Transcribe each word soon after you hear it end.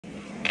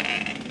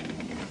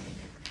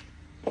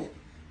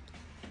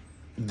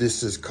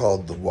This is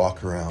called the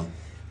walk around.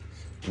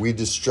 We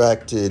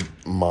distracted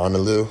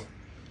Monaloo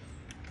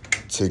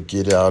to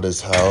get out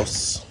his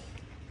house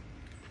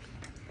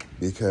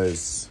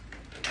because,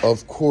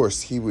 of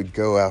course, he would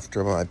go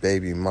after my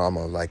baby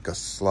mama like a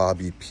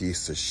slobby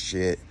piece of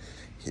shit.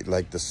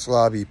 Like the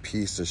slobby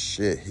piece of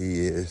shit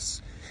he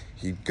is,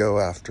 he'd go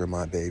after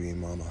my baby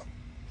mama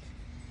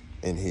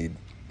and he'd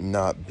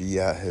not be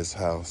at his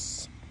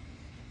house.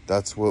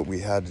 That's what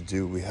we had to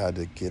do. We had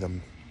to get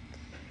him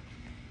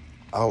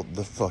out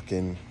the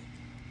fucking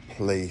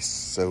place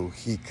so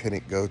he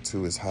couldn't go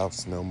to his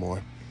house no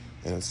more.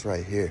 And it's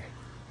right here.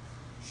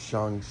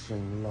 Shang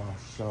Shing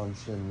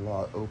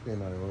La,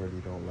 open. I already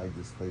don't like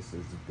this place.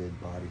 There's a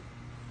dead body.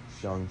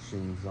 Shang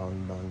Xing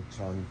Zong Dong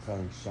Chang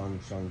Tang Shang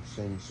Shang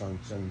Shing Shang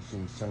Shang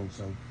Shing Shang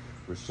Shang.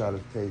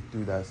 Rashada Tay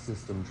through that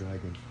system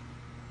dragon.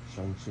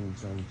 Shang Xing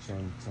Chang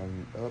Chang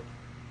Chang up.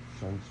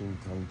 Shang Xing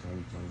Chang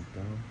Chang Chang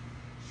down.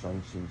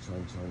 Shang Xing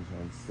Chang Chang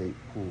Chang state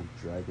pool.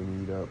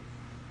 Dragon eat up.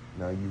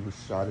 Now you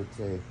Rashada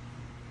Tay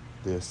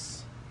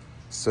this.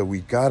 So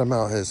we got him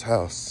out his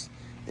house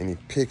and he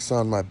picks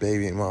on my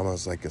baby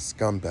mamas like a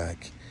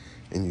scumbag.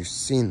 And you've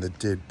seen the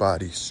dead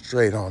body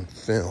straight on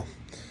film.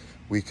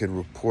 We could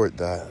report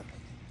that.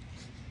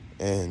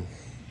 And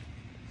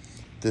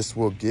this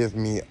will give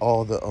me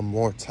all the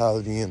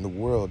immortality in the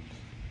world.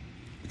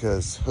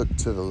 Because hook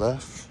to the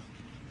left.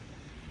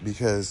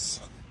 Because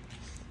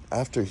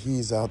after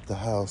he's out the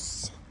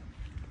house,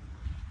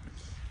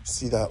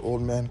 see that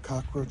old man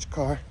cockroach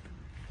car?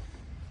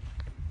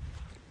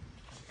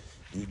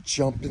 You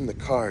jump in the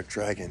car,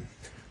 Dragon.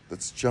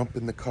 Let's jump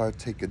in the car,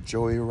 take a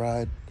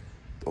joyride,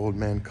 the old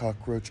man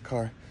cockroach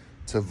car,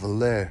 to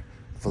Valere.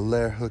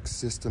 Valere hook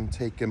system,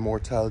 take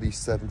immortality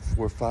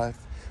 745.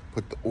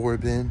 Put the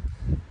orb in.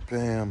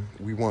 Bam.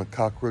 We want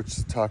cockroach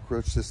to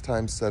cockroach this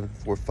time,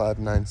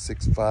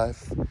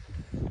 745965.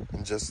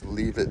 And just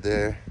leave it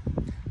there.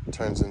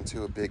 Turns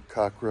into a big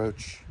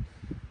cockroach.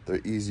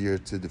 They're easier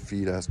to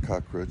defeat as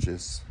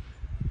cockroaches.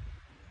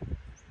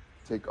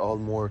 Take all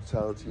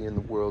mortality in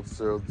the world,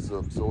 cells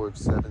absorb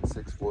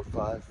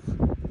 7645.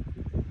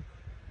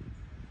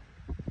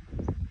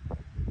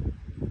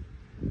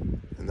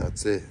 And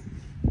that's it.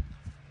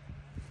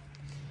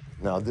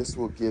 Now this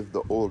will give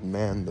the old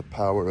man the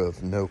power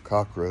of no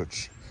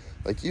cockroach.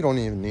 Like, you don't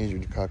even need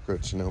your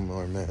cockroach no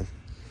more, man.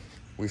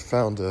 We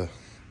found a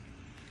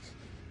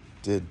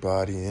dead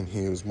body and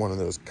he was one of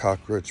those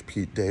cockroach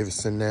Pete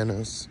Davidson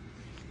nanos.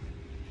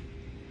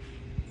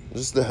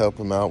 Just to help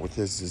him out with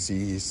his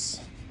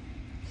disease.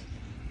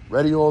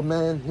 Ready, old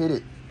man? Hit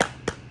it.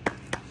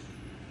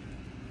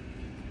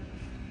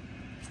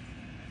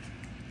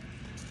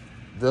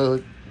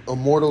 The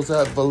immortals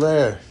at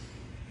Valere.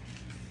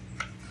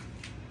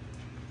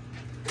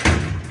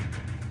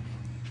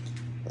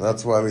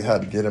 That's why we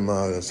had to get him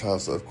out of his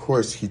house. Of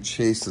course, he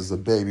chases a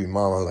baby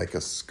mama like a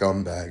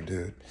scumbag,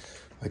 dude.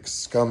 Like a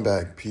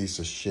scumbag piece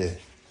of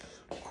shit.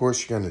 Of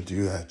course you're gonna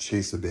do that,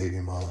 chase a baby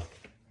mama.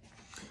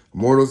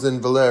 Immortals in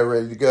Valere,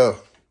 ready to go.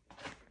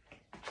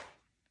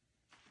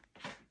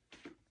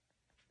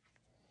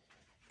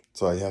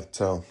 That's all you have to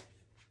tell him.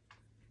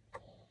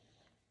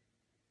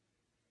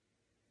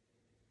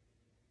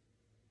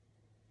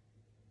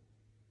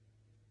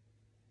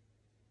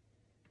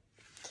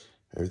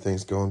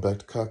 Everything's going back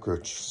to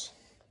cockroaches.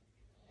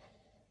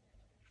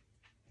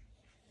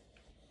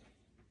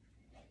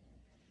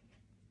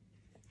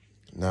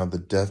 Now the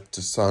Death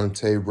to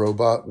Santé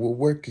robot will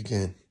work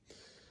again.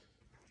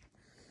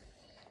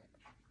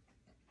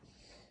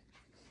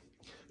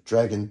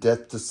 Dragon,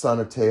 Death to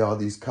Santé all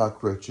these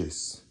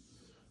cockroaches.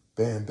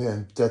 Bam,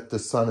 bam, Death to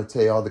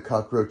Santé all the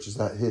cockroaches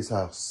at his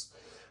house.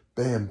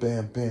 Bam,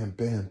 bam, bam,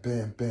 bam,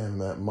 bam,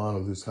 bam at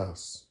Monaloo's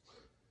house.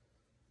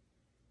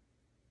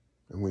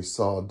 And we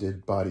saw a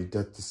dead body,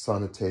 Death to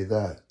Sanité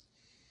that.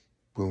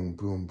 Boom,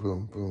 boom,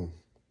 boom, boom.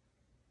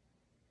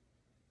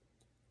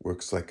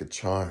 Works like a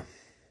charm.